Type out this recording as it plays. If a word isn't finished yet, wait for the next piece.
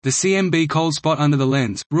The CMB cold spot under the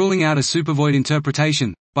lens, ruling out a supervoid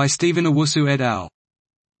interpretation, by Stephen Owusu et al.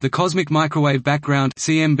 The cosmic microwave background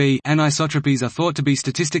 (CMB) anisotropies are thought to be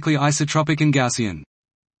statistically isotropic and Gaussian.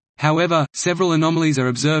 However, several anomalies are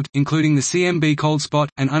observed, including the CMB cold spot,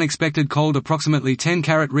 an unexpected cold approximately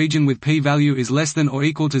 10-carat region with p-value is less than or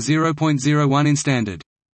equal to 0.01 in standard.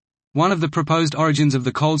 One of the proposed origins of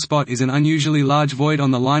the cold spot is an unusually large void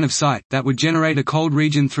on the line of sight, that would generate a cold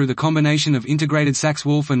region through the combination of integrated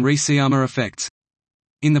Sachs-Wolfe and Rees-Siyama effects.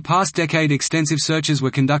 In the past decade, extensive searches were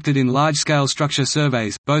conducted in large-scale structure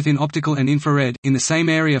surveys, both in optical and infrared, in the same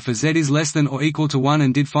area for Z is less than or equal to 1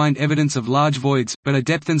 and did find evidence of large voids, but a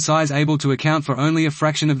depth and size able to account for only a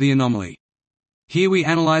fraction of the anomaly. Here we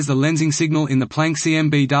analyze the lensing signal in the Planck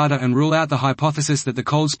CMB data and rule out the hypothesis that the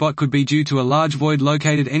cold spot could be due to a large void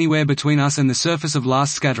located anywhere between us and the surface of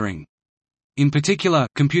last scattering. In particular,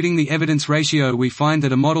 computing the evidence ratio, we find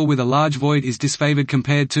that a model with a large void is disfavored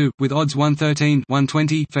compared to, with odds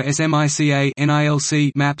 113/120 for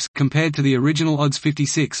SMICA/NILC maps, compared to the original odds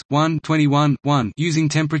 56/121/1 using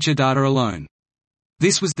temperature data alone.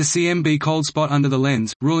 This was the CMB cold spot under the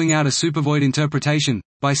lens, ruling out a supervoid interpretation,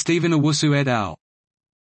 by Stephen Owusu et al.